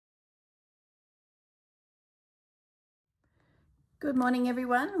Good morning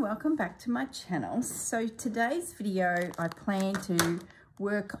everyone, welcome back to my channel. So today's video I plan to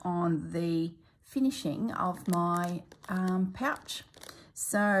work on the finishing of my pouch.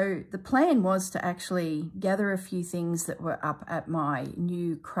 So the plan was to actually gather a few things that were up at my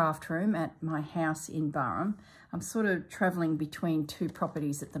new craft room at my house in Burrum. I'm sort of traveling between two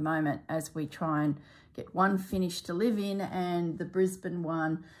properties at the moment as we try and get one finished to live in and the Brisbane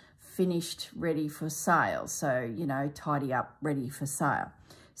one finished, ready for sale. So, you know, tidy up, ready for sale.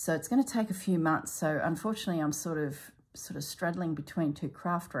 So it's going to take a few months. So unfortunately, I'm sort of straddling between two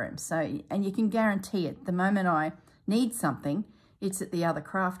craft rooms. So, and you can guarantee it, the moment I need something, it's at the other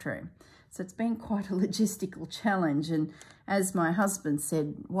craft room. So it's been quite a logistical challenge. And as my husband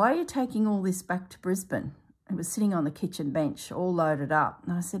said, why are you taking all this back to Brisbane? It was sitting on the kitchen bench, all loaded up.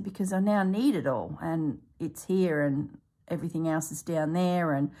 And I said, because I now need it all. And it's here and everything else is down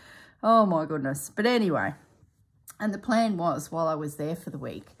there. And oh my goodness. But anyway, and the plan was while I was there for the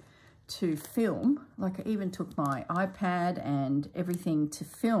week to film, like I even took my iPad and everything to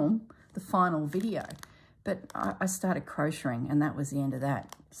film the final video. But I started crocheting and that was the end of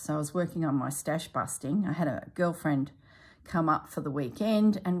that. So I was working on my stash busting. I had a girlfriend come up for the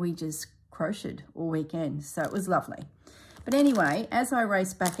weekend and we just crocheted all weekend. So it was lovely. But anyway, as I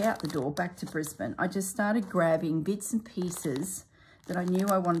raced back out the door, back to Brisbane, I just started grabbing bits and pieces that I knew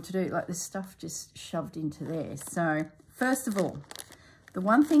I wanted to do, like this stuff just shoved into there. So first of all, the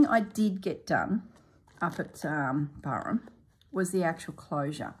one thing I did get done up at Burrum was the actual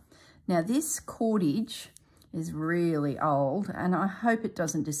closure. Now this cordage is really old and I hope it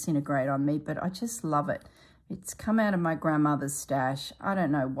doesn't disintegrate on me, but I just love it. It's come out of my grandmother's stash. I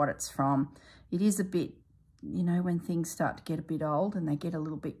don't know what it's from. It is a bit, you know, when things start to get a bit old and they get a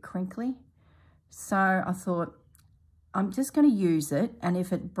little bit crinkly. So I thought, I'm just going to use it, and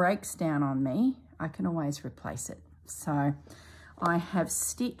if it breaks down on me, I can always replace it. So I have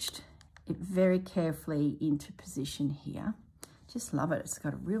stitched it very carefully into position here. Just love it. It's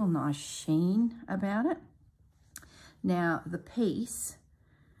got a real nice sheen about it. Now the piece,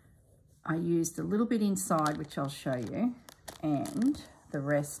 I used a little bit inside, which I'll show you, and the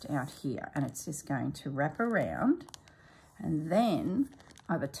rest out here, and it's just going to wrap around, and then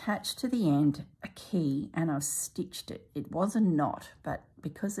I've attached to the end a key and I've stitched it. It was a knot, but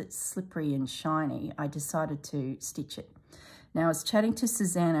because it's slippery and shiny, I decided to stitch it. Now I was chatting to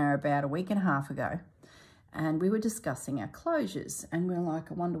Susanna about a week and a half ago and we were discussing our closures and we were like,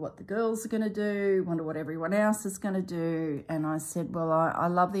 I wonder what the girls are going to do, wonder what everyone else is going to do. And I said, well, I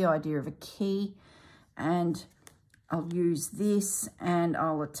love the idea of a key and I'll use this and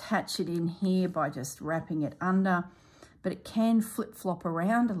I'll attach it in here by just wrapping it under, but it can flip-flop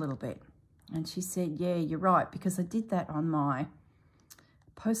around a little bit. And she said, yeah, you're right, because I did that on my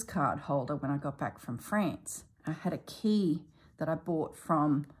postcard holder when I got back from France. I had a key that I bought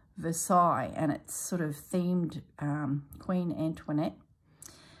from Versailles and it's sort of themed Queen Antoinette.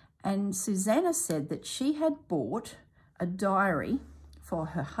 And Susanna said that she had bought a diary for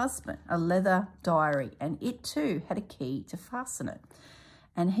her husband, a leather diary, and it too had a key to fasten it.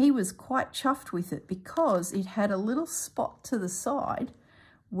 And he was quite chuffed with it because it had a little spot to the side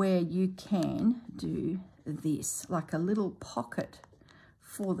where you can do this, like a little pocket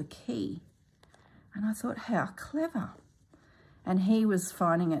for the key. And I thought, how clever. And he was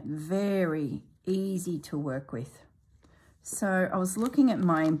finding it very easy to work with. So I was looking at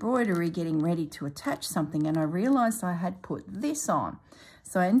my embroidery, getting ready to attach something, and I realized I had put this on.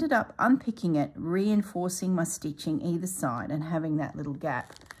 So I ended up unpicking it, reinforcing my stitching either side and having that little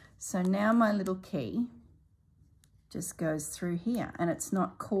gap. So now my little key just goes through here and it's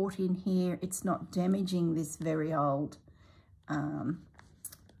not caught in here. It's not damaging this very old,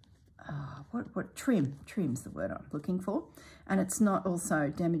 trim's the word I'm looking for. And it's not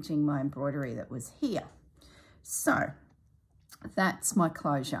also damaging my embroidery that was here. So that's my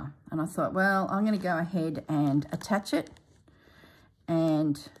closure. And I thought, well, I'm going to go ahead and attach it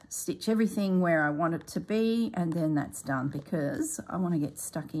and stitch everything where I want it to be, and then that's done because I want to get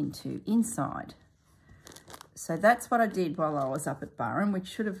stuck into inside. So that's what I did while I was up at Burrum, which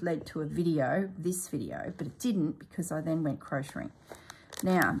should have led to a video, this video, but it didn't because I then went crocheting.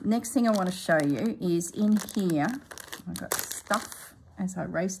 Now, next thing I want to show you is in here, I got stuff as I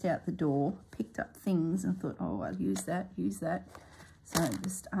raced out the door, picked up things and thought, oh, I'll use that. So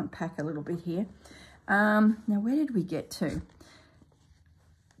just unpack a little bit here. Now, where did we get to?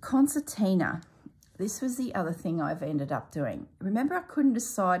 Concertina. This was the other thing I've ended up doing. Remember, I couldn't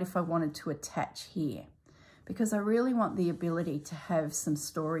decide if I wanted to attach here because I really want the ability to have some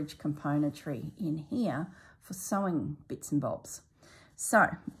storage componentry in here for sewing bits and bobs. So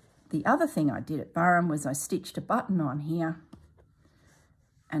the other thing I did at Burrum was I stitched a button on here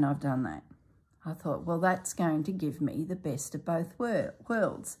and I've done that. I thought, well, that's going to give me the best of both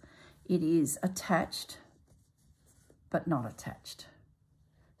worlds. It is attached, but not attached.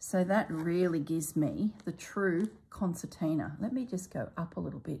 So that really gives me the true concertina. Let me just go up a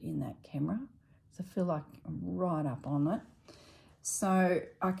little bit in that camera, so I feel like I'm right up on it. So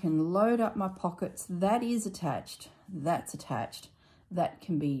I can load up my pockets. That is attached, that's attached, that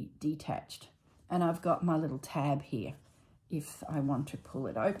can be detached. And I've got my little tab here if I want to pull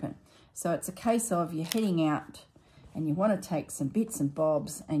it open. So it's a case of you're heading out and you want to take some bits and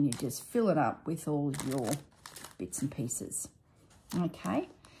bobs and you just fill it up with all your bits and pieces. Okay,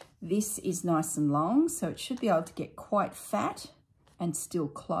 this is nice and long, so it should be able to get quite fat and still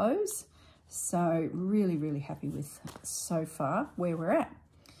close. So really, really happy with so far where we're at.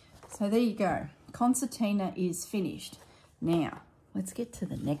 So there you go. Concertina is finished. Now, let's get to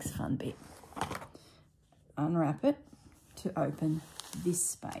the next fun bit. Unwrap it to open this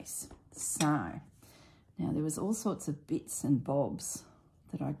space. So, now there was all sorts of bits and bobs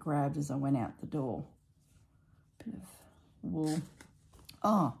that I grabbed as I went out the door. Bit of wool.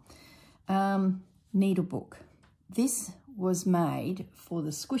 Oh, needle book. This was made for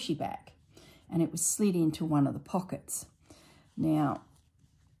the squishy bag, and it was slid into one of the pockets. Now,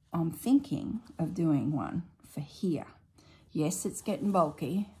 I'm thinking of doing one for here. Yes, it's getting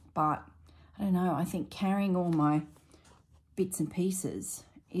bulky, but I don't know, I think carrying all my bits and pieces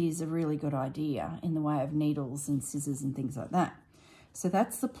is a really good idea in the way of needles and scissors and things like that. So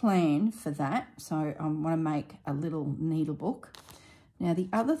that's the plan for that. So I want to make a little needle book. Now the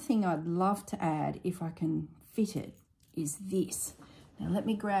other thing I'd love to add, if I can fit it, is this. Now let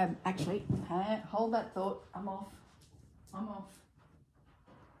me grab, actually, hold that thought, I'm off.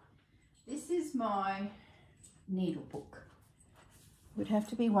 This is my needle book. Would have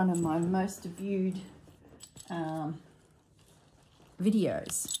to be one of my most viewed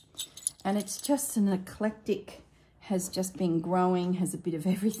videos, and it's just an eclectic, has just been growing, has a bit of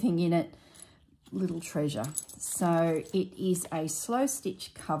everything in it, little treasure. So it is a slow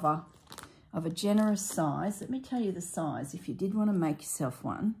stitch cover of a generous size. Let me tell you the size if you did want to make yourself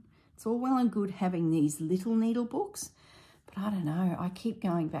one. It's all well and good having these little needle books, but I don't know, I keep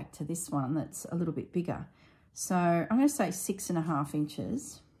going back to this one that's a little bit bigger. So I'm going to say 6.5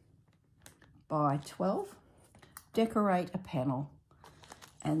 inches by 12. Decorate a panel,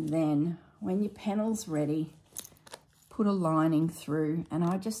 and then when your panel's ready, put a lining through, and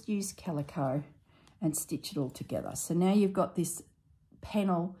I just use calico and stitch it all together. So now you've got this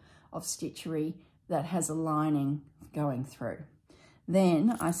panel of stitchery that has a lining going through.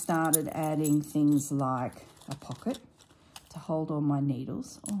 Then I started adding things like a pocket to hold all my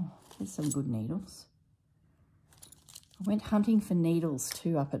needles. Oh, there's some good needles. I went hunting for needles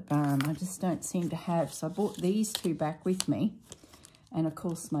too up at Barham. I just don't seem to have. So I brought these two back with me. And of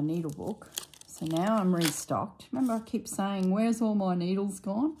course my needle book. So now I'm restocked. Remember I keep saying, where's all my needles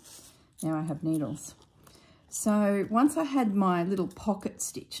gone? Now I have needles. So once I had my little pocket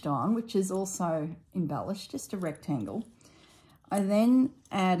stitched on, which is also embellished, just a rectangle, I then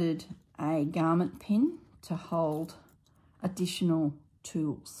added a garment pin to hold additional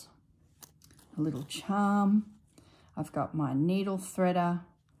tools. A little charm. I've got my needle threader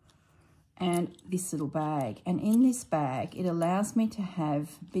and this little bag. And in this bag, it allows me to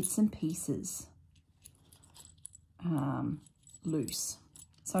have bits and pieces loose.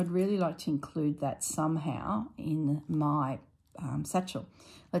 So I'd really like to include that somehow in my satchel.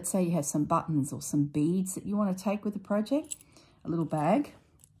 Let's say you have some buttons or some beads that you want to take with the project, a little bag.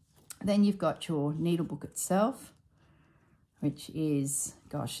 Then you've got your needle book itself, which is,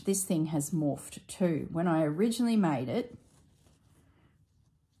 gosh, this thing has morphed too. When I originally made it,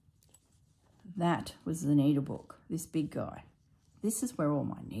 that was the needle book, this big guy. This is where all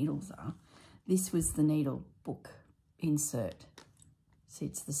my needles are. This was the needle book insert. See,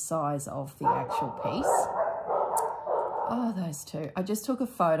 it's the size of the actual piece. Oh, those two. I just took a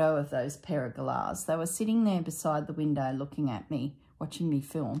photo of those pair of galahs. They were sitting there beside the window looking at me, watching me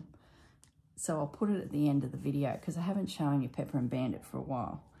film. So I'll put it at the end of the video because I haven't shown you Pepper and Bandit for a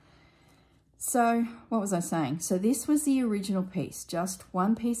while. So what was I saying? So this was the original piece, just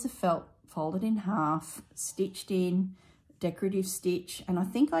one piece of felt folded in half, stitched in, decorative stitch. And I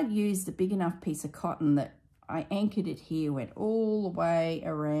think I'd used a big enough piece of cotton that I anchored it here, went all the way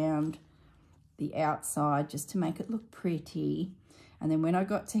around the outside just to make it look pretty. And then when I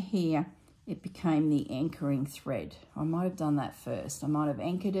got to here, it became the anchoring thread. I might have done that first. I might have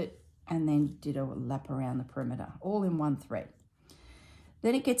anchored it and then did a lap around the perimeter, all in one thread.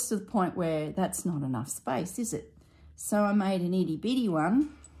 Then it gets to the point where that's not enough space, is it? So I made an itty bitty one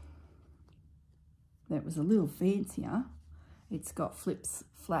that was a little fancier, It's got flips,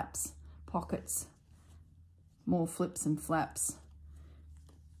 flaps, pockets, more flips and flaps,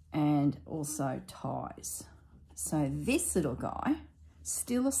 and also ties. So this little guy,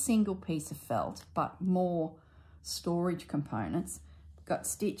 still a single piece of felt, but more storage components, got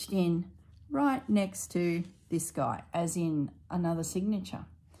stitched in right next to this guy, as in another signature.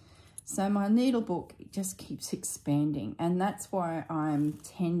 So my needle book just keeps expanding, and that's why I'm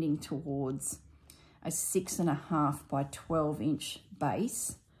tending towards a 6.5 by 12 inch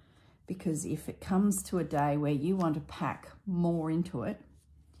base, because if it comes to a day where you want to pack more into it,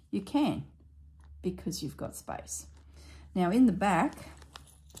 you can, because you've got space. Now in the back,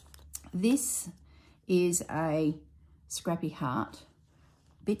 this is a scrappy heart,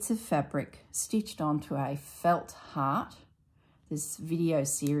 bits of fabric stitched onto a felt heart. This video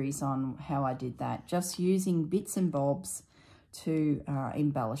series on how I did that, just using bits and bobs to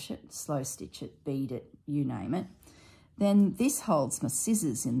embellish it, slow stitch it, bead it, you name it. Then this holds my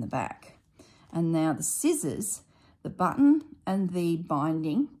scissors in the back. And now the scissors, the button and the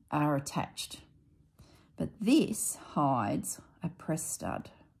binding are attached. But this hides a press stud,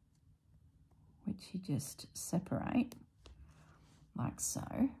 which you just separate like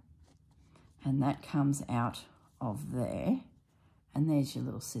so. And that comes out of there. And there's your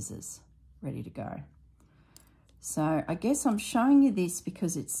little scissors ready to go. So I guess I'm showing you this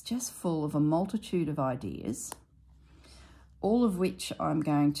because it's just full of a multitude of ideas, all of which I'm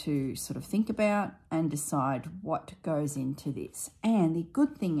going to sort of think about and decide what goes into this. And the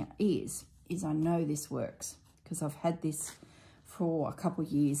good thing is I know this works, because I've had this for a couple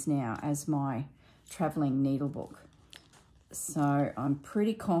of years now as my traveling needle book. So I'm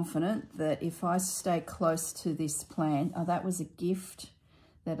pretty confident that if I stay close to this plan, that was a gift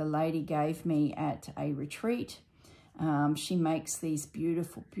that a lady gave me at a retreat. She makes these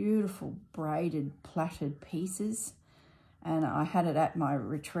beautiful, beautiful braided plaited pieces, and I had it at my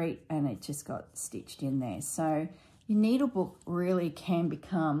retreat and it just got stitched in there. So your needle book really can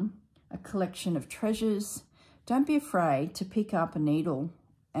become a collection of treasures. Don't be afraid to pick up a needle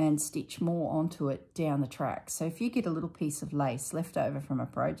and stitch more onto it down the track. So if you get a little piece of lace left over from a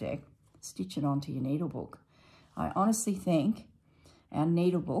project, stitch it onto your needle book. I honestly think our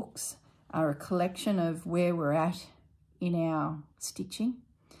needle books are a collection of where we're at in our stitching,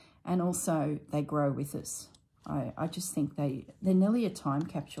 and also they grow with us. I just think they're nearly a time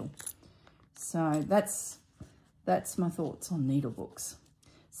capsule. So that's my thoughts on needle books.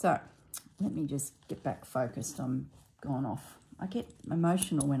 So let me just get back focused. I'm gone off. I get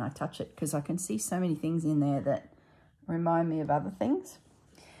emotional when I touch it because I can see so many things in there that remind me of other things.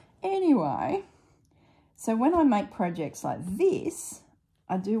 Anyway, so when I make projects like this,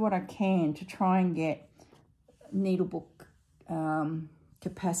 I do what I can to try and get needlebook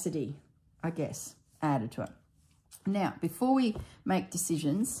capacity, I guess, added to it. Now, before we make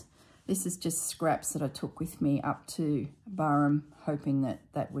decisions, this is just scraps that I took with me up to Burrum, hoping that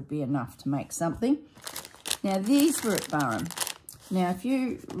that would be enough to make something. Now, these were at Burrum. Now, if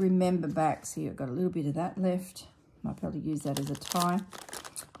you remember back, see, I've got a little bit of that left. Might be able to use that as a tie.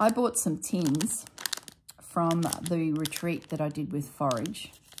 I bought some tins from the retreat that I did with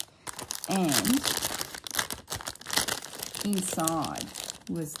Forage. And inside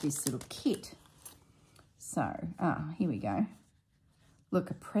was this little kit. So, here we go. Look,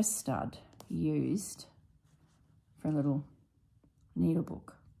 a press stud used for a little needle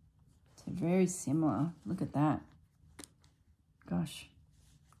book. So very similar. Look at that. Gosh,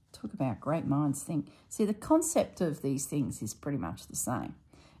 talk about great minds think. See, the concept of these things is pretty much the same.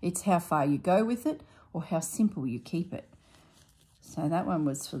 It's how far you go with it or how simple you keep it. So that one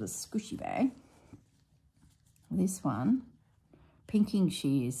was for the squishy bag. This one, pinking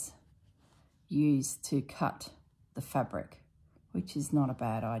shears used to cut the fabric, which is not a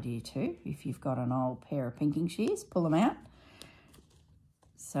bad idea too. If you've got an old pair of pinking shears, pull them out.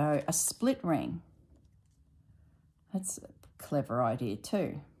 So a split ring. That's a clever idea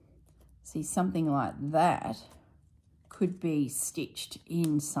too. See, something like that could be stitched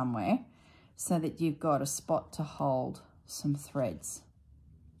in somewhere so that you've got a spot to hold some threads.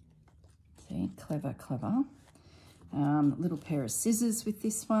 See, clever, clever. Little pair of scissors with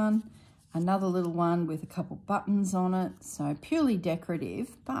this one. Another little one with a couple buttons on it. So purely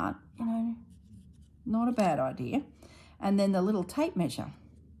decorative, but, you know, not a bad idea. And then the little tape measure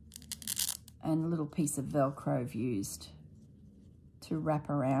and a little piece of Velcro I've used to wrap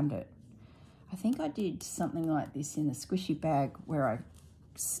around it. I think I did something like this in the squishy bag where I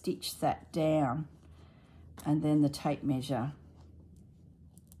stitched that down, and then the tape measure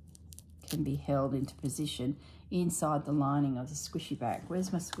can be held into position inside the lining of the squishy bag.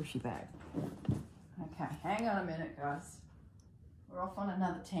 Where's my squishy bag? Okay, hang on a minute, guys. we're off on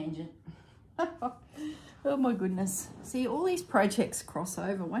another tangent. Oh my goodness. See, all these projects cross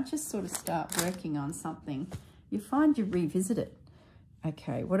over. Once you sort of start working on something, you find you revisit it.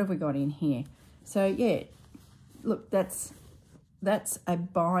 Okay, what have we got in here? So yeah, look, that's a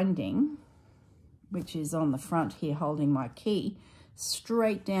binding, which is on the front here holding my key,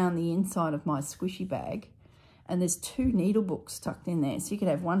 straight down the inside of my squishy bag. And there's 2 needle books tucked in there. So you could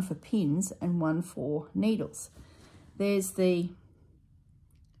have one for pins and one for needles. There's the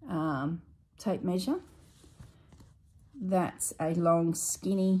tape measure. That's a long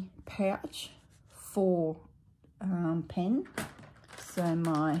skinny pouch for pen. So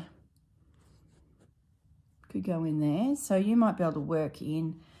my could go in there. So you might be able to work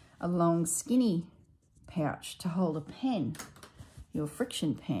in a long skinny pouch to hold a pen, your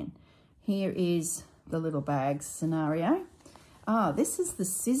friction pen. Here is the little bags scenario. This is the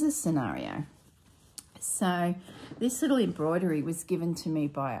scissors scenario. So this little embroidery was given to me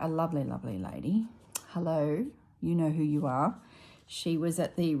by a lovely, lovely lady. Hello, you know who you are. She was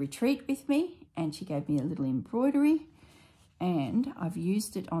at the retreat with me and she gave me a little embroidery, and I've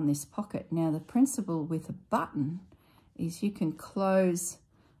used it on this pocket. Now the principle with a button is you can close,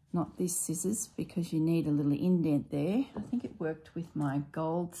 not this scissors because you need a little indent there. I think it worked with my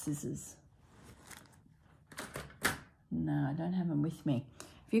gold scissors. No, I don't have them with me.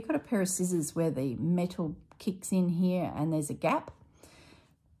 If you've got a pair of scissors where the metal kicks in here and there's a gap,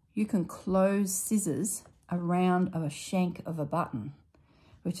 you can close scissors around a shank of a button,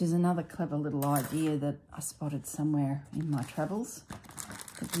 which is another clever little idea that I spotted somewhere in my travels.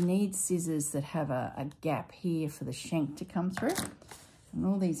 But you need scissors that have a gap here for the shank to come through. And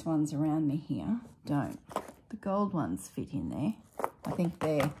all these ones around me here don't. The gold ones fit in there. I think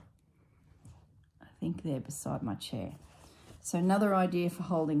they're beside my chair. So another idea for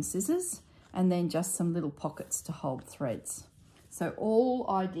holding scissors, and then just some little pockets to hold threads. So all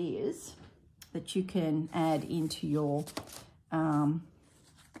ideas that you can add into your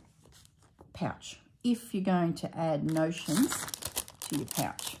pouch if you're going to add notions to your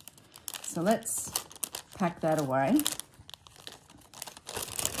pouch. So let's pack that away.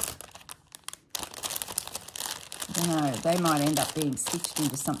 I don't know, they might end up being stitched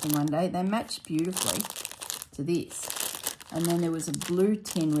into something one day. They match beautifully to this. And then there was a blue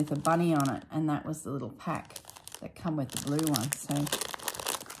tin with a bunny on it, and that was the little pack that come with the blue one. So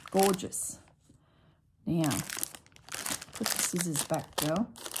gorgeous. Now, put the scissors back, girl.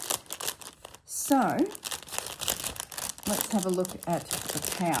 So let's have a look at the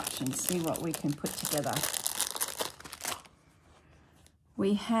pouch and see what we can put together.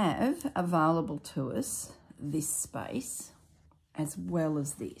 We have available to us this space as well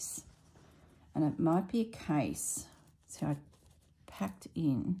as this. And it might be a case, so I packed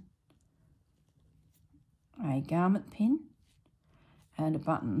in a garment pin and a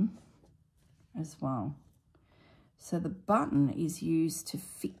button as well. So the button is used to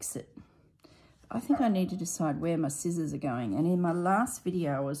fix it. I think I need to decide where my scissors are going. And in my last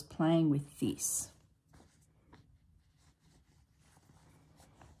video, I was playing with this.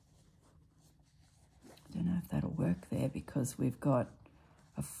 I don't know if that'll work there because we've got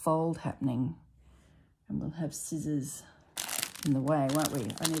a fold happening and we'll have scissors in the way, won't we?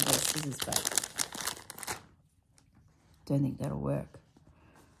 I need those scissors back. Don't think that'll work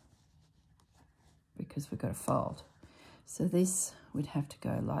because we've got a fold. So this would have to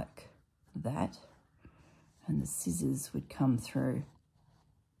go like that, and the scissors would come through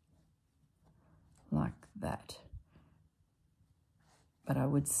like that. But I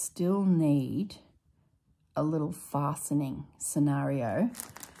would still need a little fastening scenario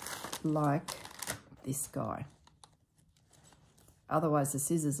like this guy. Otherwise the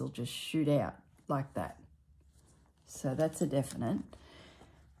scissors will just shoot out like that. So that's a definite.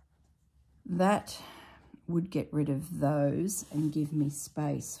 That would get rid of those and give me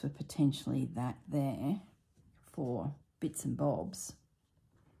space for potentially that there for bits and bobs.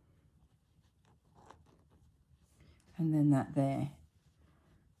 And then that there.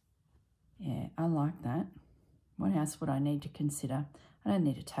 Yeah, I like that. What else would I need to consider? I don't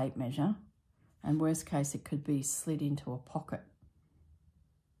need a tape measure. And worst case, it could be slid into a pocket.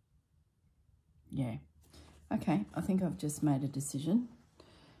 Yeah. Okay, I think I've just made a decision.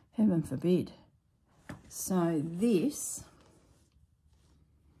 Heaven forbid. So this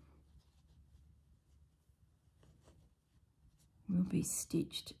will be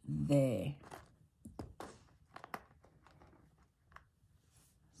stitched there.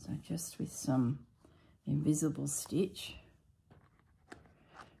 So just with some invisible stitch.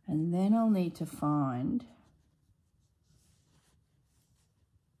 And then I'll need to find,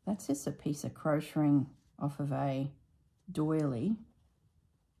 that's just a piece of crocheting off of a doily.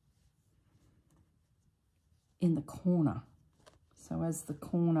 in the corner. So as the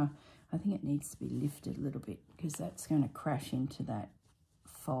corner, I think it needs to be lifted a little bit because that's going to crash into that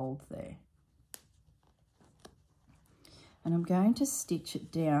fold there. And I'm going to stitch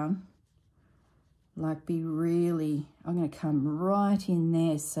it down, like I'm going to come right in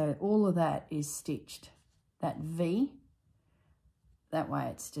there so all of that is stitched, that V. That way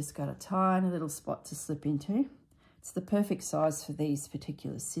it's just got a tiny little spot to slip into. It's the perfect size for these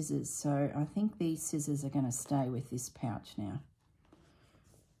particular scissors, so I think these scissors are going to stay with this pouch now.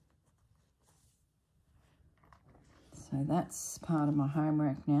 So that's part of my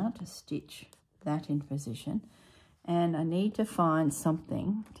homework now, to stitch that in position. And I need to find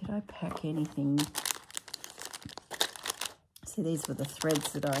something. Did I pack anything? So these were the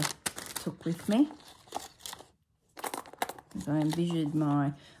threads that I took with me. As I envisioned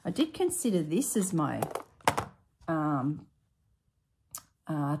I did consider this as my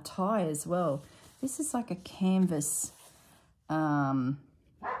tie as well. This is like a canvas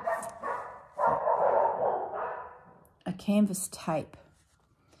tape,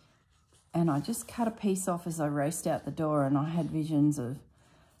 and I just cut a piece off as I raced out the door, and I had visions of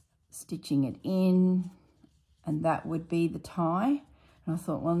stitching it in, and that would be the tie. And I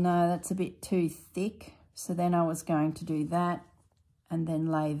thought, well, no, that's a bit too thick. So then I was going to do that and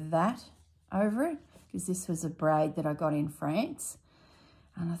then lay that over it, because this was a braid that I got in France.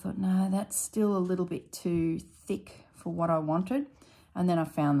 And I thought, no, that's still a little bit too thick for what I wanted. And then I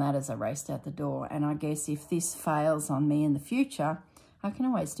found that as I raced out the door. And I guess if this fails on me in the future, I can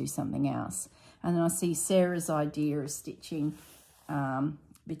always do something else. And then I see Sarah's idea of stitching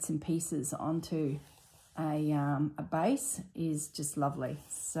bits and pieces onto a base is just lovely.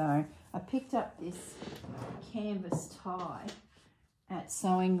 So I picked up this canvas tie at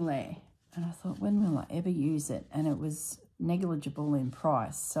Sewing Lair, and I thought, when will I ever use it? And it was negligible in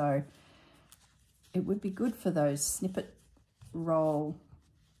price, so it would be good for those snippet roll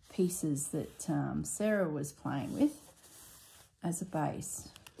pieces that Sarah was playing with as a base,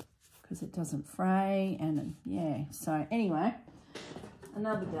 because it doesn't fray. And yeah, so anyway,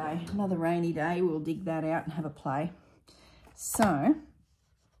 another day, another rainy day, we'll dig that out and have a play. So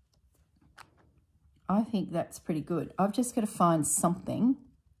I think that's pretty good. I've just got to find something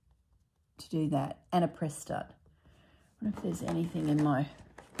to do that, and a press stud. I wonder if there's anything in my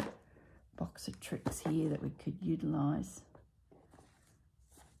box of tricks here that we could utilise.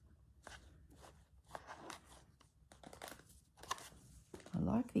 I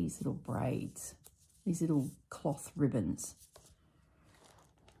like these little braids, these little cloth ribbons,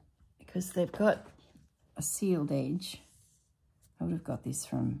 because they've got a sealed edge. I would have got this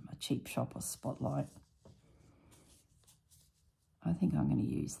from a cheap shop or Spotlight. I think I'm going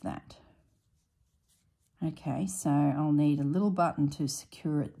to use that. Okay, so I'll need a little button to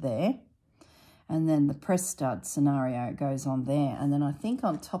secure it there. And then the press stud scenario goes on there. And then I think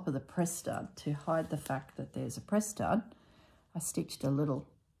on top of the press stud, to hide the fact that there's a press stud, I stitched a little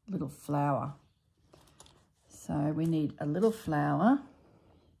flower. So we need a little flower.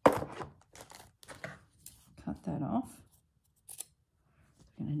 Cut that off.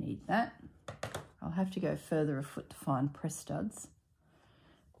 I'm going to need that. I'll have to go further afoot to find press studs.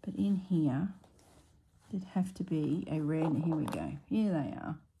 But in here, it'd have to be a random, here we go. Here they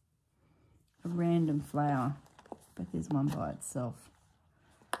are. A random flower, but there's one by itself.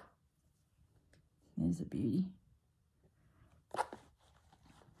 There's a beauty.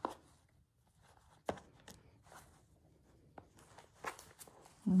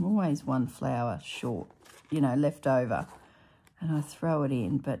 I'm always one flower short, you know, left over, and I throw it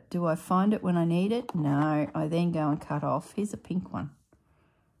in. But do I find it when I need it? No, I then go and cut off. Here's a pink one.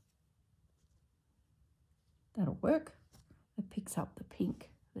 That'll work. It picks up the pink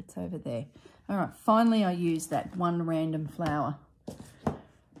that's over there. All right, finally I use that one random flower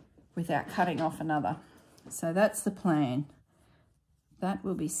without cutting off another. So that's the plan. That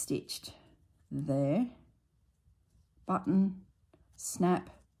will be stitched there. Button, snap,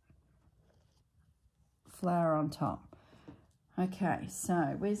 flower on top. Okay,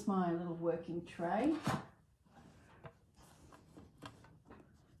 so where's my little working tray?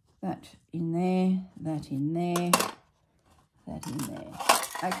 That in there, that in there, that in there.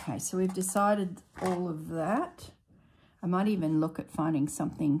 Okay, so we've decided all of that. I might even look at finding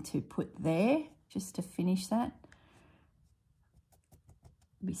something to put there just to finish that.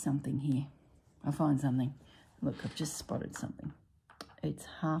 Be something here. I'll find something. Look, I've just spotted something. It's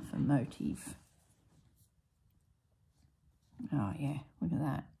half a motif. Oh yeah, look at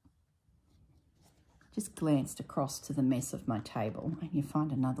that. Just glanced across to the mess of my table and you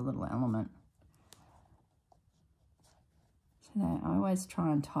find another little element. So I always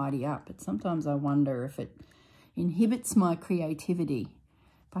try and tidy up, but sometimes I wonder if it inhibits my creativity.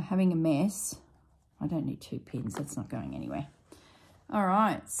 By having a mess, I don't need 2 pins, that's not going anywhere. All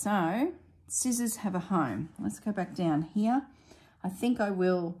right, so scissors have a home. Let's go back down here. I think I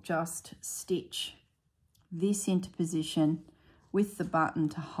will just stitch this into position with the button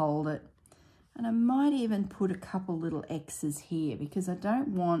to hold it. And I might even put a couple little X's here because I don't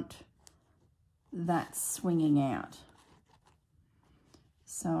want that swinging out.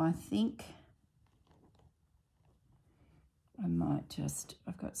 So I think I might just,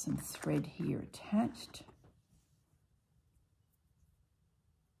 I've got some thread here attached.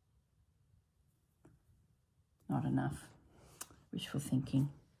 Not enough, wishful thinking.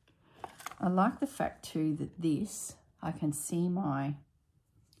 I like the fact too that this, I can see my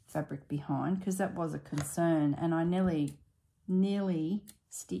fabric behind because that was a concern and I nearly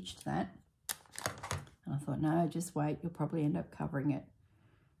stitched that. And I thought, no, just wait, you'll probably end up covering it.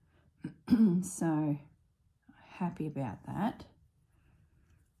 So happy about that.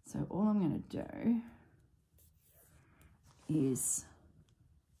 So all I'm going to do is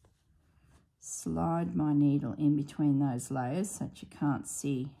slide my needle in between those layers so that you can't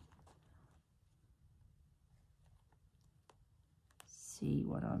see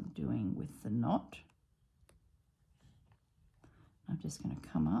what I'm doing with the knot. I'm just going to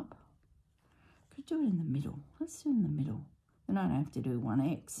come up. Could do it in the middle. Let's do it in the middle. Then I don't have to do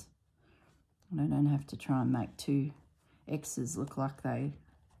 1X. And I don't have to try and make 2 X's look like they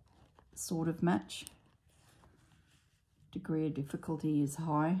sort of match. Degree of difficulty is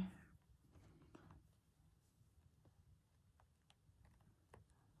high.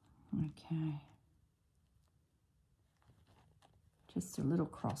 Okay. Just a little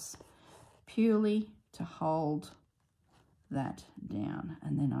cross, purely to hold that down.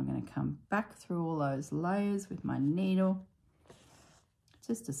 And then I'm going to come back through all those layers with my needle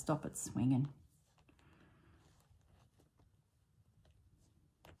just to stop it swinging.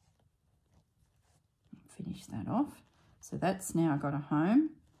 Finish that off. So that's now got a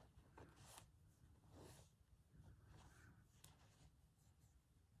home.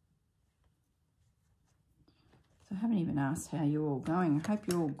 So I haven't even asked how you're all going. I hope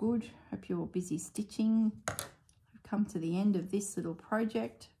you're all good. Hope you're all busy stitching. I've come to the end of this little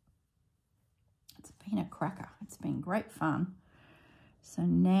project. It's been a cracker. It's been great fun. So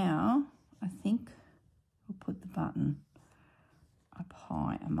now I think we'll put the button up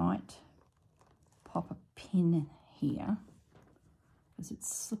high. I might pop a pin here because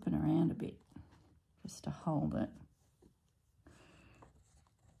it's slipping around a bit just to hold it.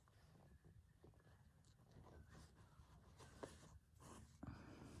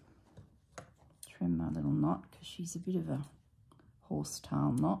 Trim my little knot because she's a bit of a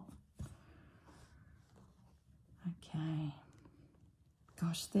horsetail knot. Okay.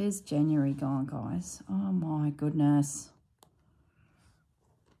 Gosh, there's January gone, guys. Oh my goodness.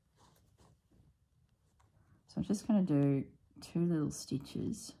 So I'm just going to do 2 little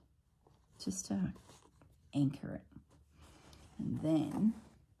stitches just to anchor it. And then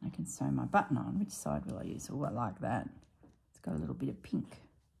I can sew my button on. Which side will I use? Oh, I like that. It's got a little bit of pink.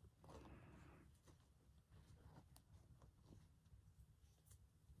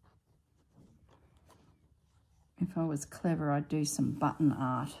 If I was clever, I'd do some button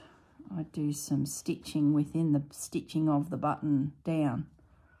art. I'd do some stitching within the stitching of the button down.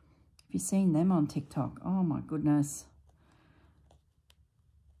 Have you seen them on TikTok? Oh my goodness.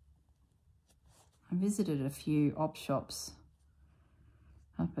 I visited a few op shops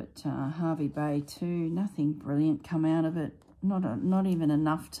up at Harvey Bay too. Nothing brilliant come out of it. Not even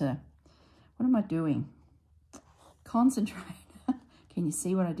enough to... What am I doing? Concentrate. Can you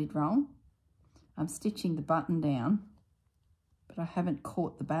see what I did wrong? I'm stitching the button down, but I haven't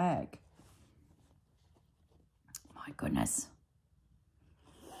caught the bag. My goodness.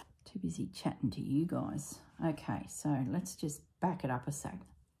 Too busy chatting to you guys. Okay, so let's just back it up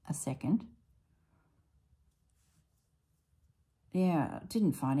a second. Yeah,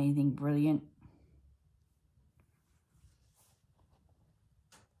 didn't find anything brilliant.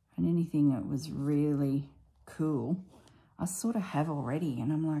 And anything that was really cool, I sort of have already.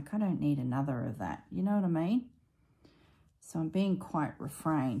 And I'm like, I don't need another of that. You know what I mean? So I'm being quite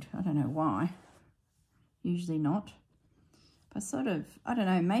refrained. I don't know why. Usually not. But sort of, I don't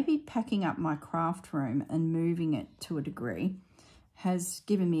know, maybe packing up my craft room and moving it to a degree has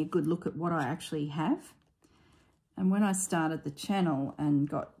given me a good look at what I actually have. And when I started the channel and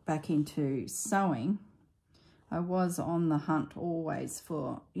got back into sewing, I was on the hunt always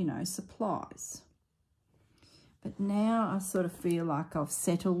for, you know, supplies. But now I sort of feel like I've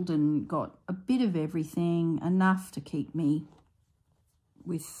settled and got a bit of everything, enough to keep me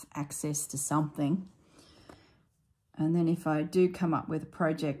with access to something. And then if I do come up with a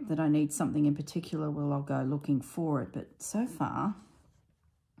project that I need something in particular, well, I'll go looking for it. But so far,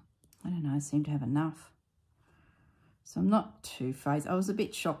 I don't know, I seem to have enough. So I'm not too phased. I was a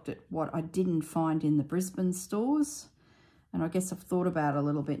bit shocked at what I didn't find in the Brisbane stores. And I guess I've thought about it a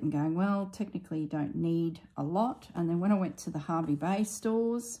little bit and going, well, technically you don't need a lot. And then when I went to the Hervey Bay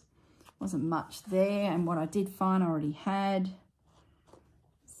stores, wasn't much there. And what I did find I already had.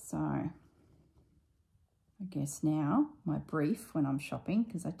 So I guess now my brief when I'm shopping,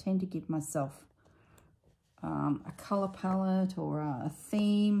 because I tend to give myself a colour palette or a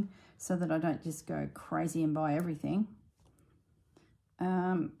theme so that I don't just go crazy and buy everything.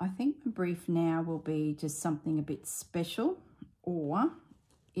 I think the brief now will be just something a bit special, or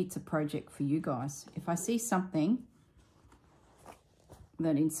it's a project for you guys. If I see something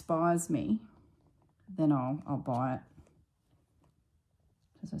that inspires me, then I'll buy it,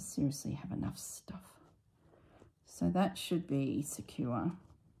 because I seriously have enough stuff. So that should be secure.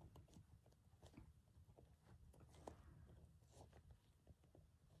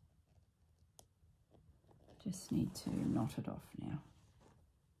 Just need to knot it off now.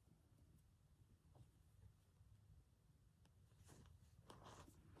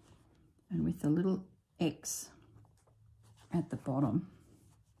 And with the little X at the bottom,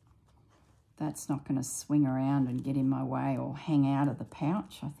 that's not going to swing around and get in my way or hang out of the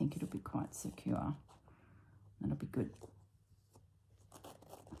pouch. I think it'll be quite secure. That'll be good.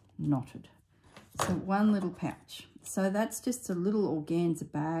 Knotted. So one little pouch. So that's just a little organza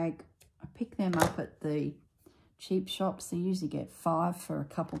bag. I pick them up at the cheap shops. They usually get 5 for a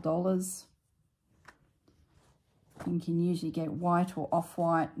couple dollars. You can usually get white or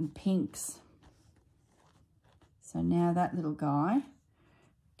off-white and pinks. So now that little guy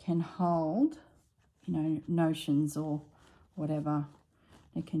can hold, you know, notions or whatever.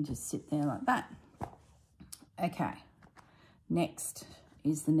 It can just sit there like that. Okay, next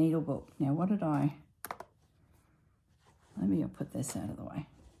is the needle book. Now maybe I'll put this out of the way.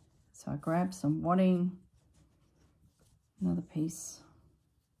 So I grabbed some wadding, another piece,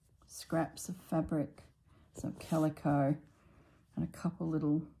 scraps of fabric, some calico, and a couple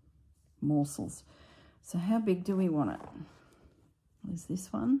little morsels. So how big do we want it? There's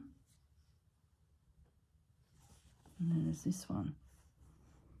this one, and then there's this one.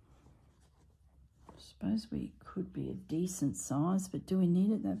 I suppose we could be a decent size, but do we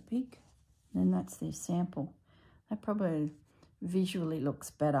need it that big? Then that's their sample. That probably visually looks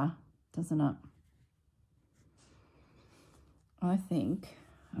better, doesn't it? I think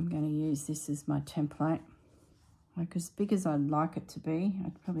I'm going to use this as my template. Like as big as I'd like it to be, I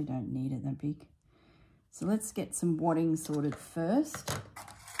probably don't need it that big. So let's get some wadding sorted first.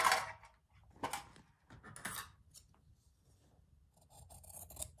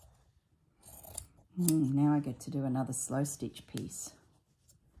 Now I get to do another slow stitch piece.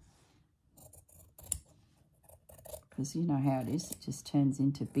 Because you know how it is, it just turns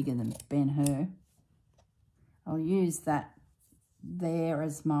into bigger than Ben-Hur. I'll use that there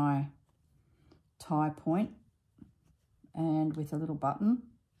as my tie point and with a little button.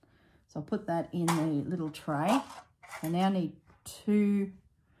 So I'll put that in the little tray. I now need 2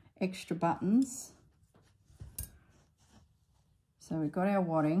 extra buttons. So we've got our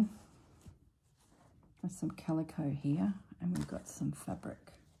wadding. Got some calico here, and we've got some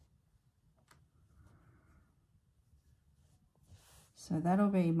fabric. So that'll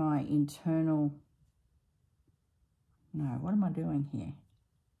be my internal, no, what am I doing here?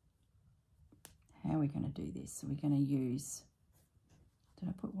 How are we going to do this? So we're going to use, did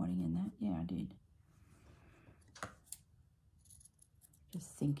I put wadding in that? Yeah, I did. Just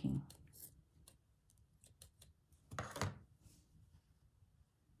thinking.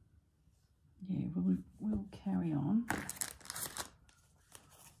 Yeah, we'll carry on.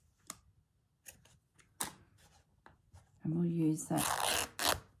 And we'll use that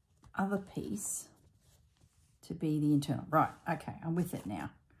other piece to be the internal. Right, okay, I'm with it now.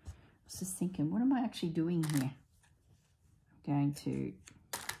 I was just thinking, what am I actually doing here? I'm going to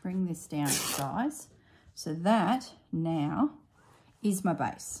bring this down to size. So that now is my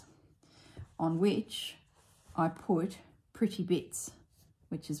base on which I put pretty bits,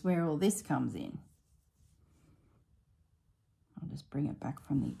 which is where all this comes in. I'll just bring it back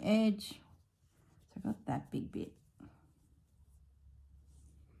from the edge. So I've got that big bit.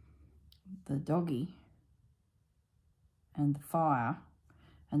 The doggy and the fire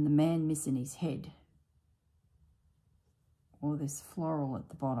and the man missing his head. Or this floral at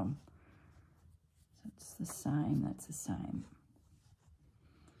the bottom. So it's the same, that's the same.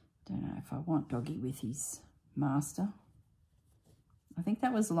 Don't know if I want doggy with his master. I think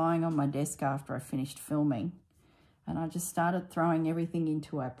that was lying on my desk after I finished filming. And I just started throwing everything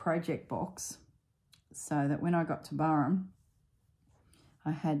into a project box so that when I got to Burrum,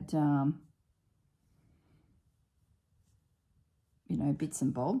 I had, you know, bits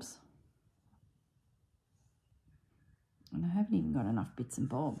and bobs. And I haven't even got enough bits and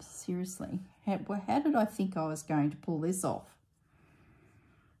bobs, seriously. How did I think I was going to pull this off?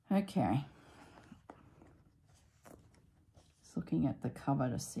 Okay. Just looking at the cover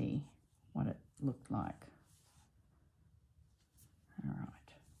to see what it looked like. All right.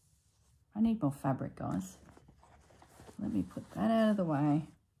 I need more fabric, guys. Let me put that out of the way.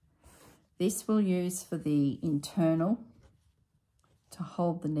 This we'll use for the internal to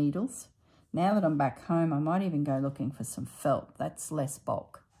hold the needles. Now that I'm back home, I might even go looking for some felt. That's less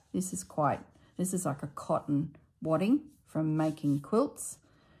bulk. This is like a cotton wadding from making quilts.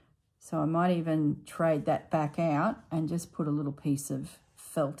 So I might even trade that back out and just put a little piece of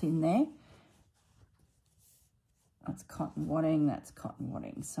felt in there. That's cotton wadding, that's cotton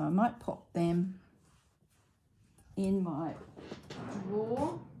wadding. So I might pop them in my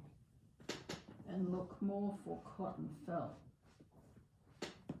drawer and look more for cotton felt.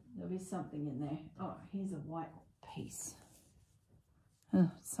 There'll be something in there. Oh, here's a white piece. Oh,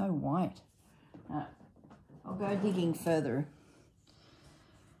 so white. I'll go digging further.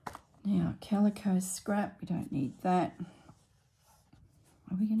 Now, calico scrap, we don't need that.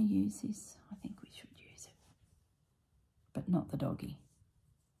 Are we going to use this? I think we should use it. But not the doggy.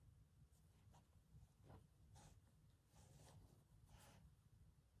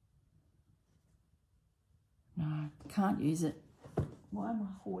 No, can't use it. Why am I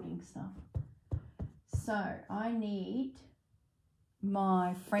hoarding stuff? So I need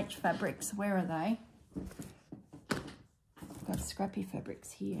my French fabrics. Where are they? I've got scrappy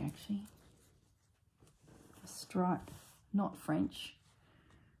fabrics here actually. A stripe, not French.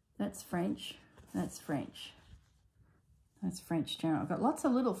 That's French. That's French. That's French general. I've got lots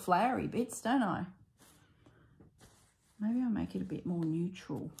of little flowery bits, don't I? Maybe I'll make it a bit more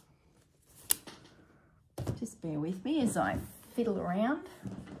neutral. Just bear with me as I fiddle around.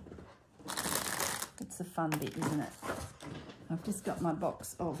 It's the fun bit, isn't it? I've just got my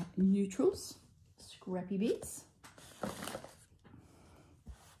box of neutrals, scrappy bits. I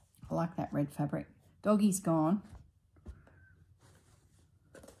like that red fabric. Doggy's gone.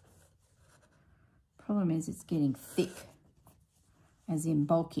 Problem is it's getting thick, as in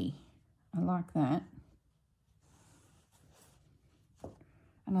bulky. I like that.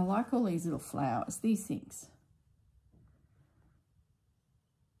 And I like all these little flowers, these things.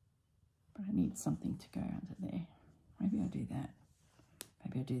 But I need something to go under there. Maybe I'll do that.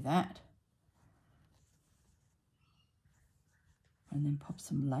 Maybe I'll do that. And then pop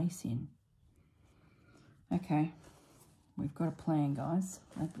some lace in. Okay, we've got a plan, guys.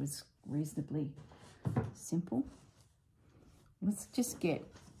 That was reasonably simple. Let's just get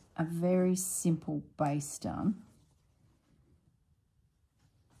a very simple base done.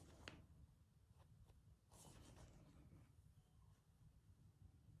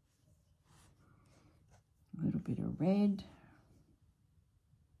 A little bit of red.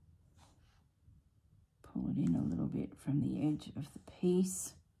 Pull it in a little bit from the edge of the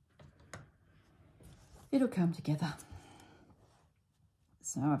piece. It'll come together.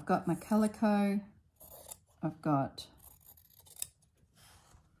 So I've got my calico. I've got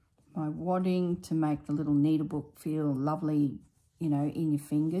my wadding to make the little needlebook feel lovely, you know, in your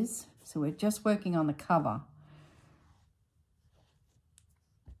fingers. So we're just working on the cover.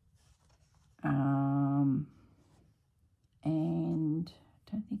 And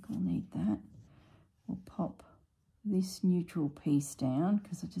I don't think we'll need that. We'll pop this neutral piece down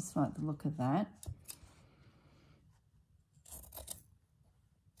because I just like the look of that.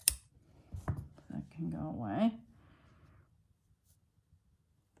 That can go away.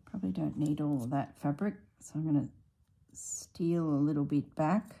 Probably don't need all of that fabric, so I'm going to steal a little bit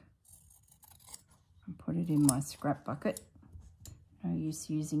back and put it in my scrap bucket. No use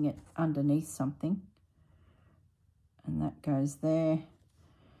using it underneath something. And that goes there.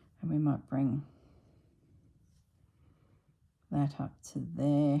 And we might bring that up to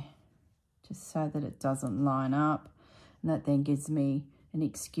there, just so that it doesn't line up. And that then gives me an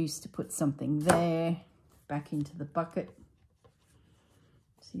excuse to put something there, back into the bucket.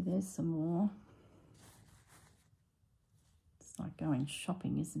 See, there's some more. It's like going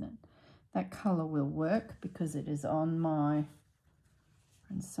shopping, isn't it? That colour will work because it is on my,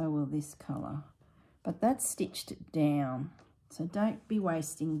 and so will this colour. But that's stitched down, so don't be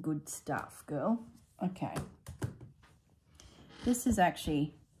wasting good stuff, girl. Okay. This is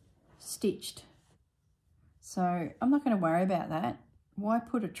actually stitched, so I'm not going to worry about that. Why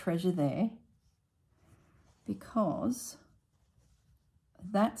put a treasure there because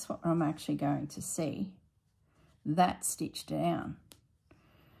that's what I'm actually going to see, that stitched down.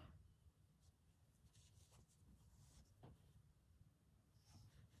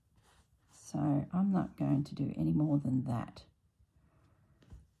 So I'm not going to do any more than that.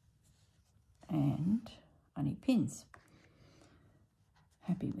 And I need pins.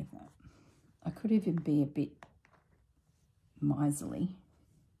 Happy with that. I could even be a bit miserly.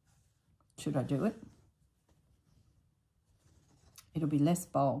 Should I do it? It'll be less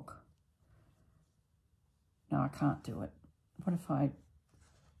bulk. No, I can't do it. What if I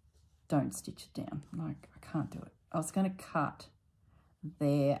don't stitch it down? Like, I can't do it. I was going to cut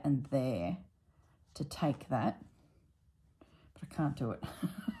there and there to take that, but I can't do it.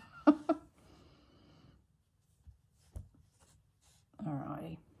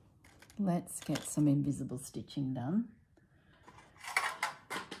 Alrighty, let's get some invisible stitching done.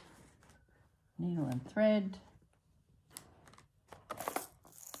 Needle and thread.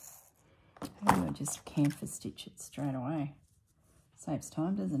 Maybe I just camphor stitch it straight away. Saves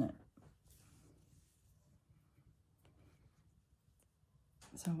time, doesn't it?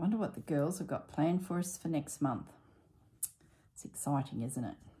 So I wonder what the girls have got planned for us for next month. It's exciting, isn't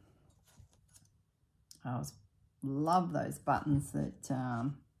it? I love those buttons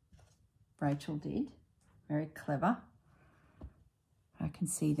that Rachel did. Very clever. I can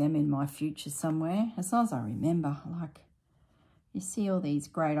see them in my future somewhere, as long as I remember. Like, you see all these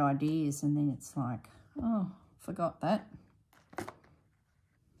great ideas and then it's like, oh, forgot that.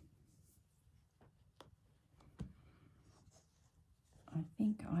 I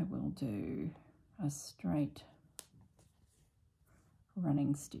think I will do a straight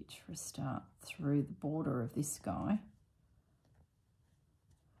running stitch for a start through the border of this guy,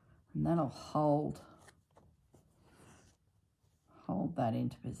 and that'll hold that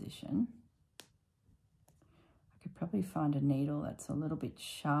into position. I could probably find a needle that's a little bit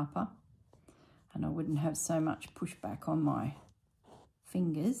sharper and I wouldn't have so much pushback on my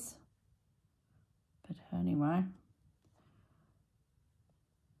fingers, but anyway.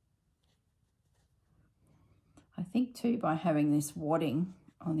 I think too, by having this wadding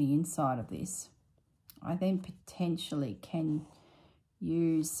on the inside of this, I then potentially can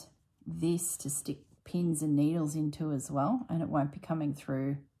use this to stick pins and needles into as well, and it won't be coming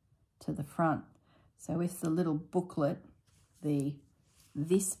through to the front. So if the little booklet,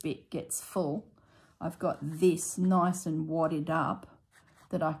 this bit gets full, I've got this nice and wadded up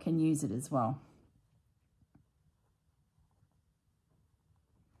that I can use it as well.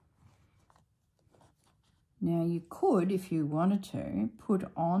 Now you could, if you wanted to, put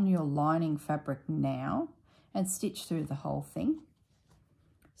on your lining fabric now and stitch through the whole thing.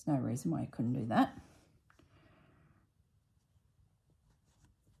 There's no reason why you couldn't do that.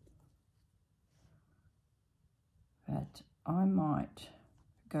 But I might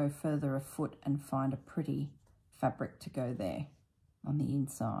go further afoot and find a pretty fabric to go there on the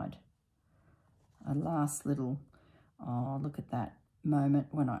inside. A last little, oh, look at that moment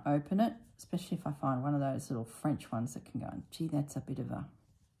when I open it, especially if I find one of those little French ones that can go, gee, that's a bit of a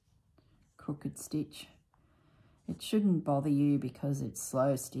crooked stitch. It shouldn't bother you because it's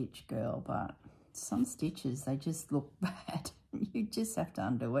slow stitch, girl, but some stitches, they just look bad. You just have to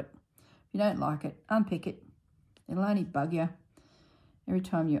undo it. If you don't like it, unpick it. It'll only bug you. Every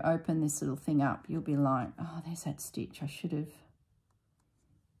time you open this little thing up, you'll be like, oh, there's that stitch. I should have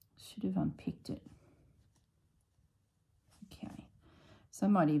unpicked it. Okay. So I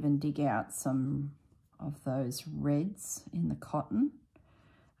might even dig out some of those reds in the cotton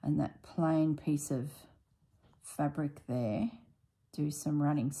and that plain piece of fabric there. Do some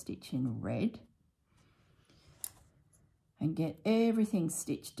running stitch in red. And get everything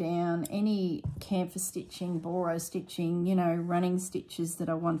stitched down, any camphor stitching, borrow stitching, you know, running stitches that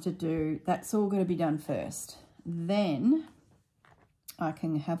I want to do, that's all going to be done first. Then I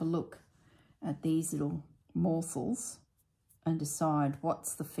can have a look at these little morsels and decide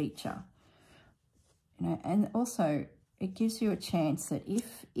what's the feature. You know, and also it gives you a chance that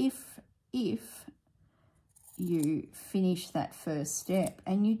if you finish that first step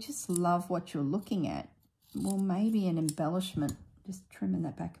and you just love what you're looking at, well, maybe an embellishment, just trimming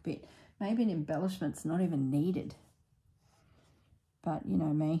that back a bit, maybe an embellishment's not even needed. But you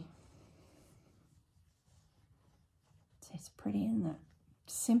know me. It's pretty, isn't it?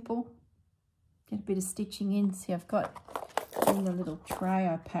 Simple. Get a bit of stitching in. See, I've got in the little tray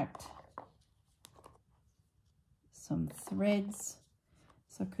I packed some threads.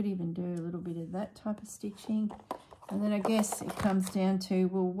 So I could even do a little bit of that type of stitching. And then I guess it comes down to,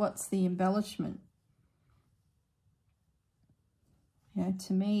 well, what's the embellishment? You know,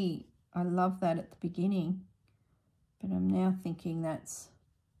 to me, I love that at the beginning. But I'm now thinking that's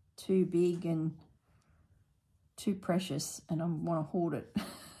too big and too precious, and I want to hoard it.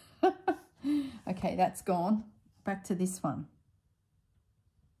 Okay, that's gone. Back to this one.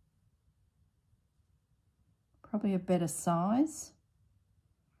 Probably a better size,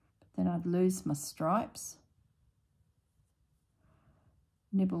 but then I'd lose my stripes.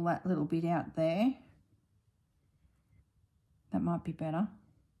 Nibble that little bit out there. That might be better.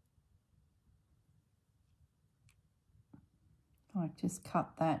 Like just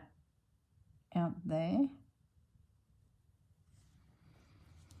cut that out there.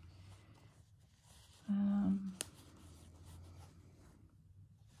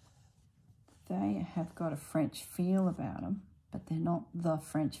 They have got a French feel about them, but they're not the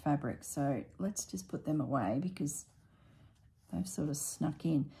French fabric. So let's just put them away because they've sort of snuck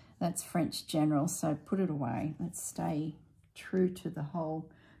in. That's French General, so put it away. Let's stay true to the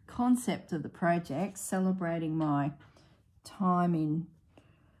whole concept of the project, celebrating my time in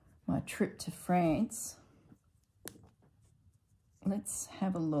my trip to France. Let's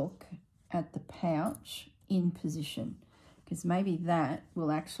have a look at the pouch in position, because maybe that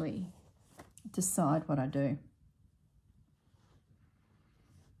will actually decide what I do.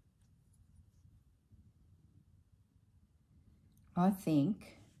 I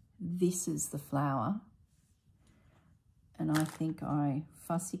think this is the flower, and I think I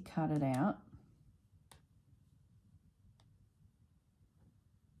fussy cut it out.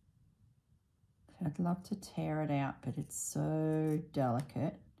 I'd love to tear it out, but it's so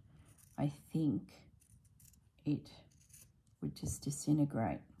delicate. I think it would just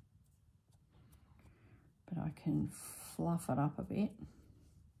disintegrate. But I can fluff it up a bit,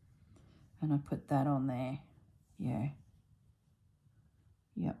 and I put that on there. Yeah.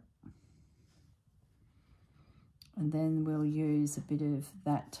 Yep. And then we'll use a bit of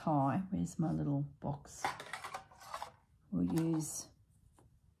that tie. Where's my little box? We'll use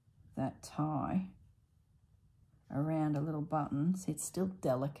that tie around a little button. See, it's still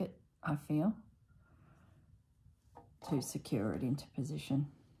delicate, I feel, to secure it into position.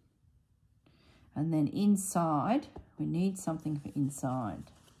 And then inside, we need something for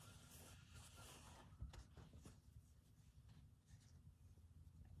inside.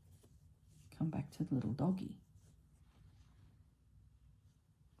 Come back to the little doggy.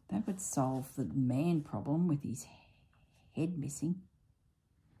 That would solve the man problem with his head missing,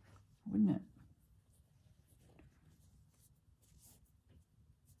 wouldn't it?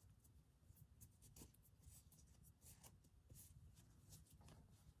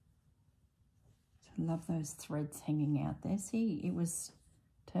 I love those threads hanging out there. See, it was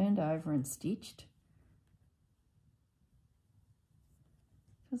turned over and stitched.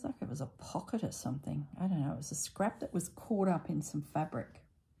 Feels like it was a pocket or something. I don't know. It was a scrap that was caught up in some fabric.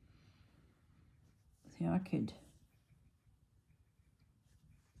 See, I could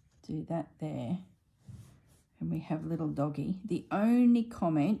do that there. And we have little doggy. The only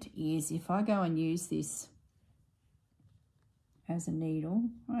comment is if I go and use this as a needle,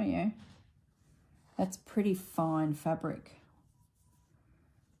 oh yeah, that's pretty fine fabric.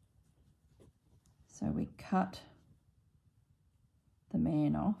 So we cut the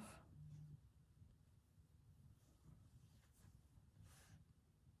man off.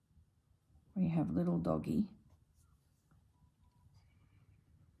 We have little doggy.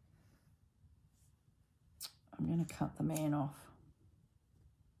 I'm going to cut the man off.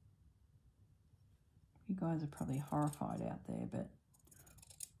 You guys are probably horrified out there, but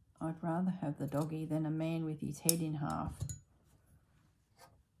I'd rather have the doggy than a man with his head in half.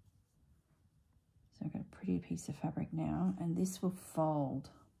 So I've got a pretty piece of fabric now, and this will fold.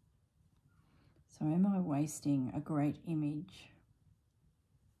 So am I wasting a great image?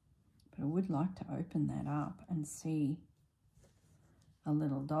 But I would like to open that up and see a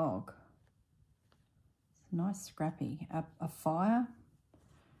little dog. It's nice scrappy. A fire?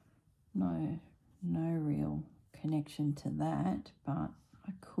 No real connection to that, but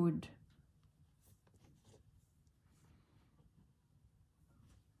I could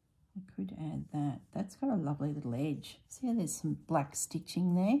add that. That's got a lovely little edge. See how there's some black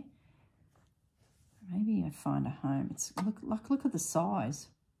stitching there? Maybe I find a home. It's look at the size.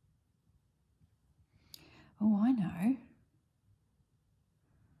 Oh, I know.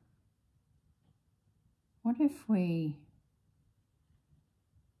 What if we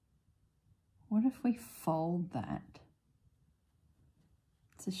fold that?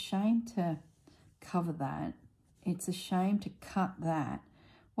 It's a shame to cover that. It's a shame to cut that.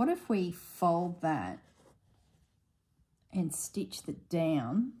 What if we fold that and stitch it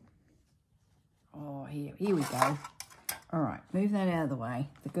down? Oh, here we go. All right, move that out of the way.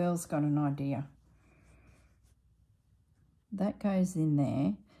 The girl's got an idea. that goes in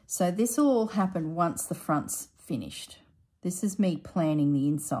there. So this will all happen once the front's finished. This is me planning the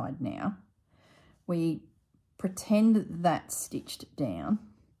inside now. We pretend that's stitched down.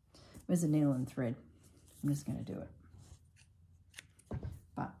 Where's the needle and thread? I'm just going to do it.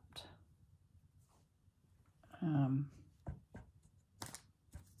 But, oh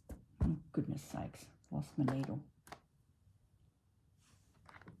goodness sakes, lost my needle.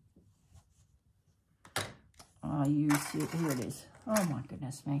 Here it is. Oh my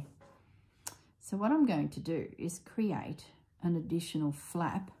goodness me. So what I'm going to do is create an additional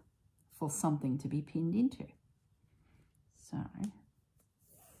flap for something to be pinned into. So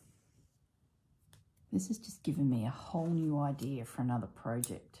this has just given me a whole new idea for another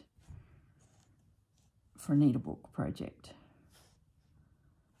project, for a needlebook project.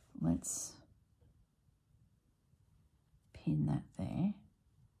 Let's pin that there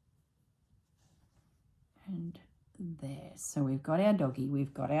and there. So we've got our doggy,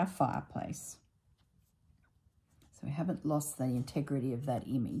 we've got our fireplace. So we haven't lost the integrity of that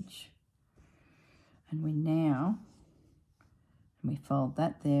image. And we now, and we fold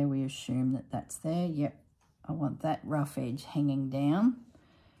that there, we assume that that's there. Yep, I want that rough edge hanging down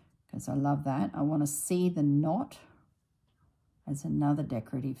because I love that. I want to see the knot as another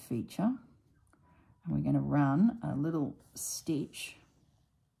decorative feature. And we're going to run a little stitch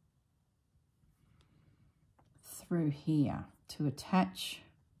through here to attach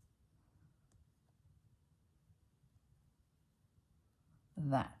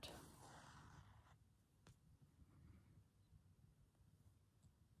that.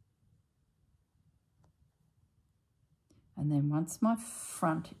 And then once my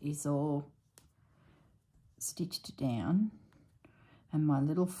front is all stitched down and my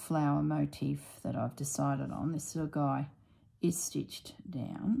little flower motif that I've decided on, this little guy, is stitched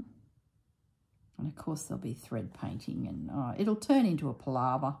down, and of course there'll be thread painting and it'll turn into a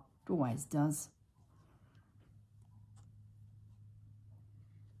palaver. It always does.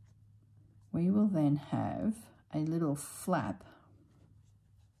 We will then have a little flap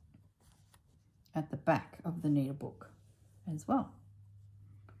at the back of the needlebook as well.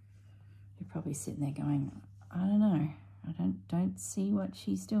 You're probably sitting there going, I don't know, I don't see what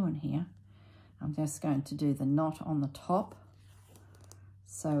she's doing here. I'm just going to do the knot on the top,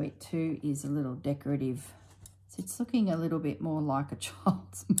 so it too is a little decorative. So it's looking a little bit more like a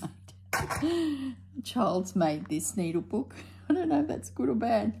child's made. Child's made this needlebook. I don't know if that's good or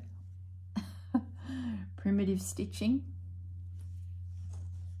bad. Primitive stitching.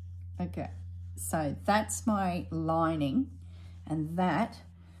 Okay, so that's my lining, and that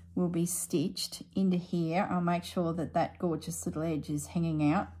will be stitched into here. I'll make sure that that gorgeous little edge is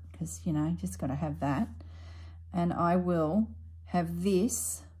hanging out because, you know, just got to have that. And I will have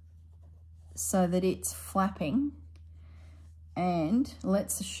this so that it's flapping. And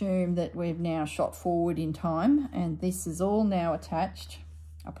let's assume that we've now shot forward in time and this is all now attached.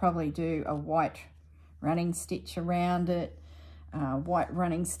 I'll probably do a white running stitch around it, white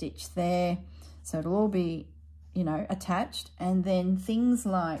running stitch there. So it'll all be, you know, attached. And then things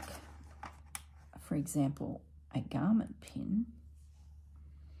like, for example, a garment pin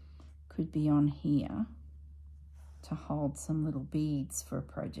could be on here to hold some little beads for a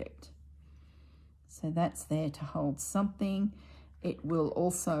project. So that's there to hold something. It will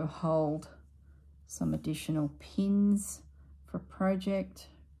also hold some additional pins for a project,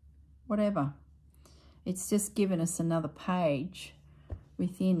 whatever. It's just given us another page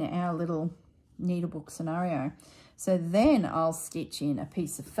within our little needlebook scenario. So then I'll stitch in a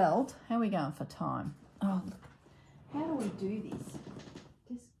piece of felt. How are we going for time? Oh, look. How do we do this?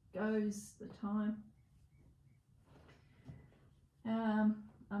 Just goes the time.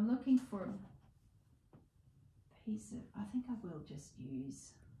 I'm looking for a piece of, I think I will just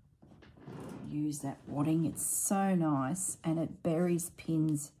use that wadding. It's so nice and it buries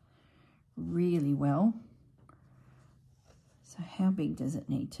pins really well. So how big does it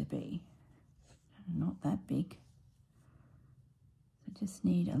need to be? Not that big. I just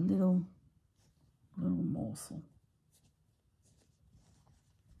need a little morsel.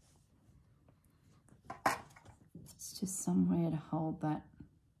 It's just somewhere to hold that.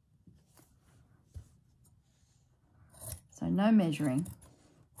 So no measuring.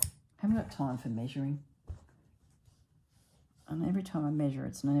 I haven't got time for measuring. And every time I measure,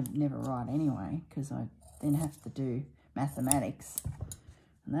 it's never right anyway, because I then have to do mathematics.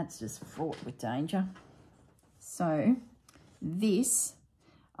 And that's just fraught with danger. So this,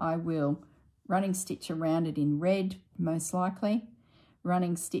 I will running stitch around it in red, most likely.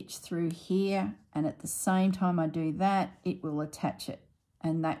 Running stitch through here, and at the same time I do that, it will attach it.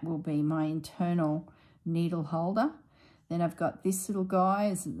 And that will be my internal needle holder. Then I've got this little guy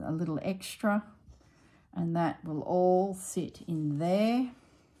as a little extra, and that will all sit in there.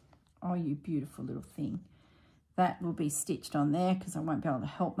 Oh, you beautiful little thing. That will be stitched on there because I won't be able to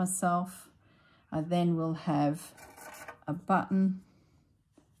help myself. I then will have a button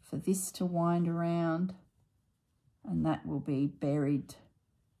for this to wind around, and that will be buried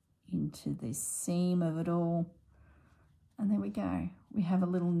into the seam of it all. And there we go. We have a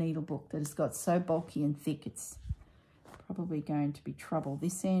little needle book that has got so bulky and thick it's probably going to be trouble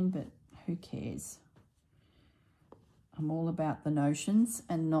this end, but who cares? I'm all about the notions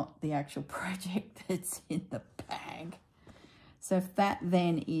and not the actual project that's in the bag. So if that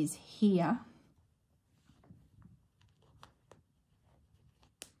then is here,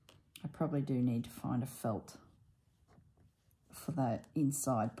 I probably do need to find a felt for that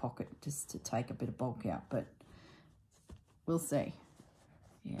inside pocket just to take a bit of bulk out, but we'll see.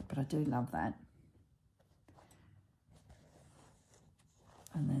 Yeah, but I do love that.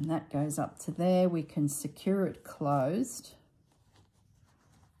 And then that goes up to there. We can secure it closed.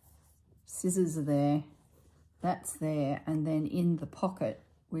 Scissors are there. That's there. And then in the pocket,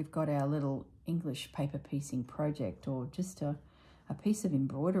 we've got our little English paper piecing project, or just a piece of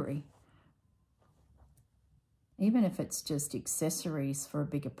embroidery. Even if it's just accessories for a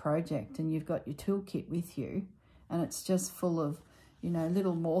bigger project and you've got your toolkit with you and it's just full of, you know,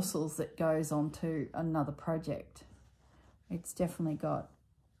 little morsels that goes onto another project. It's definitely got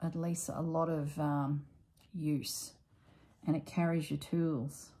at least a lot of use, and it carries your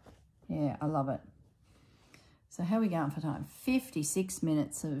tools. Yeah, I love it. So how are we going for time? 56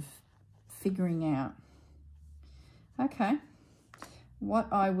 minutes of figuring out. Okay, what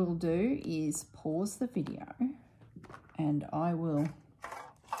I will do is pause the video and I will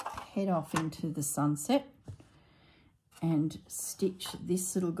head off into the sunset and stitch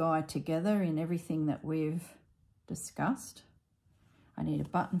this little guy together in everything that we've discussed. I need a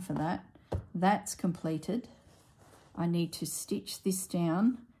button for that. That's completed. I need to stitch this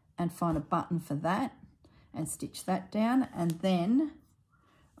down and find a button for that and stitch that down, and then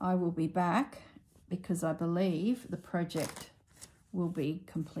I will be back because I believe the project will be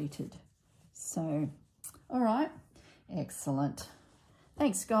completed. So, all right, excellent.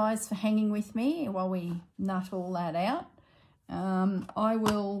 Thanks guys for hanging with me while we nut all that out. I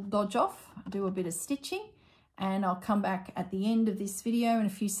will dodge off, do a bit of stitching, and I'll come back at the end of this video in a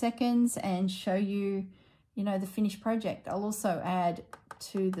few seconds and show you, you know, the finished project. I'll also add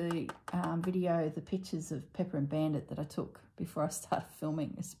to the video the pictures of Pepper and Bandit that I took before I started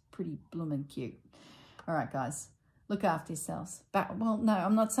filming. It's pretty bloomin' cute. All right, guys, look after yourselves. Well, no,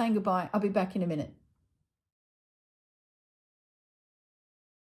 I'm not saying goodbye. I'll be back in a minute.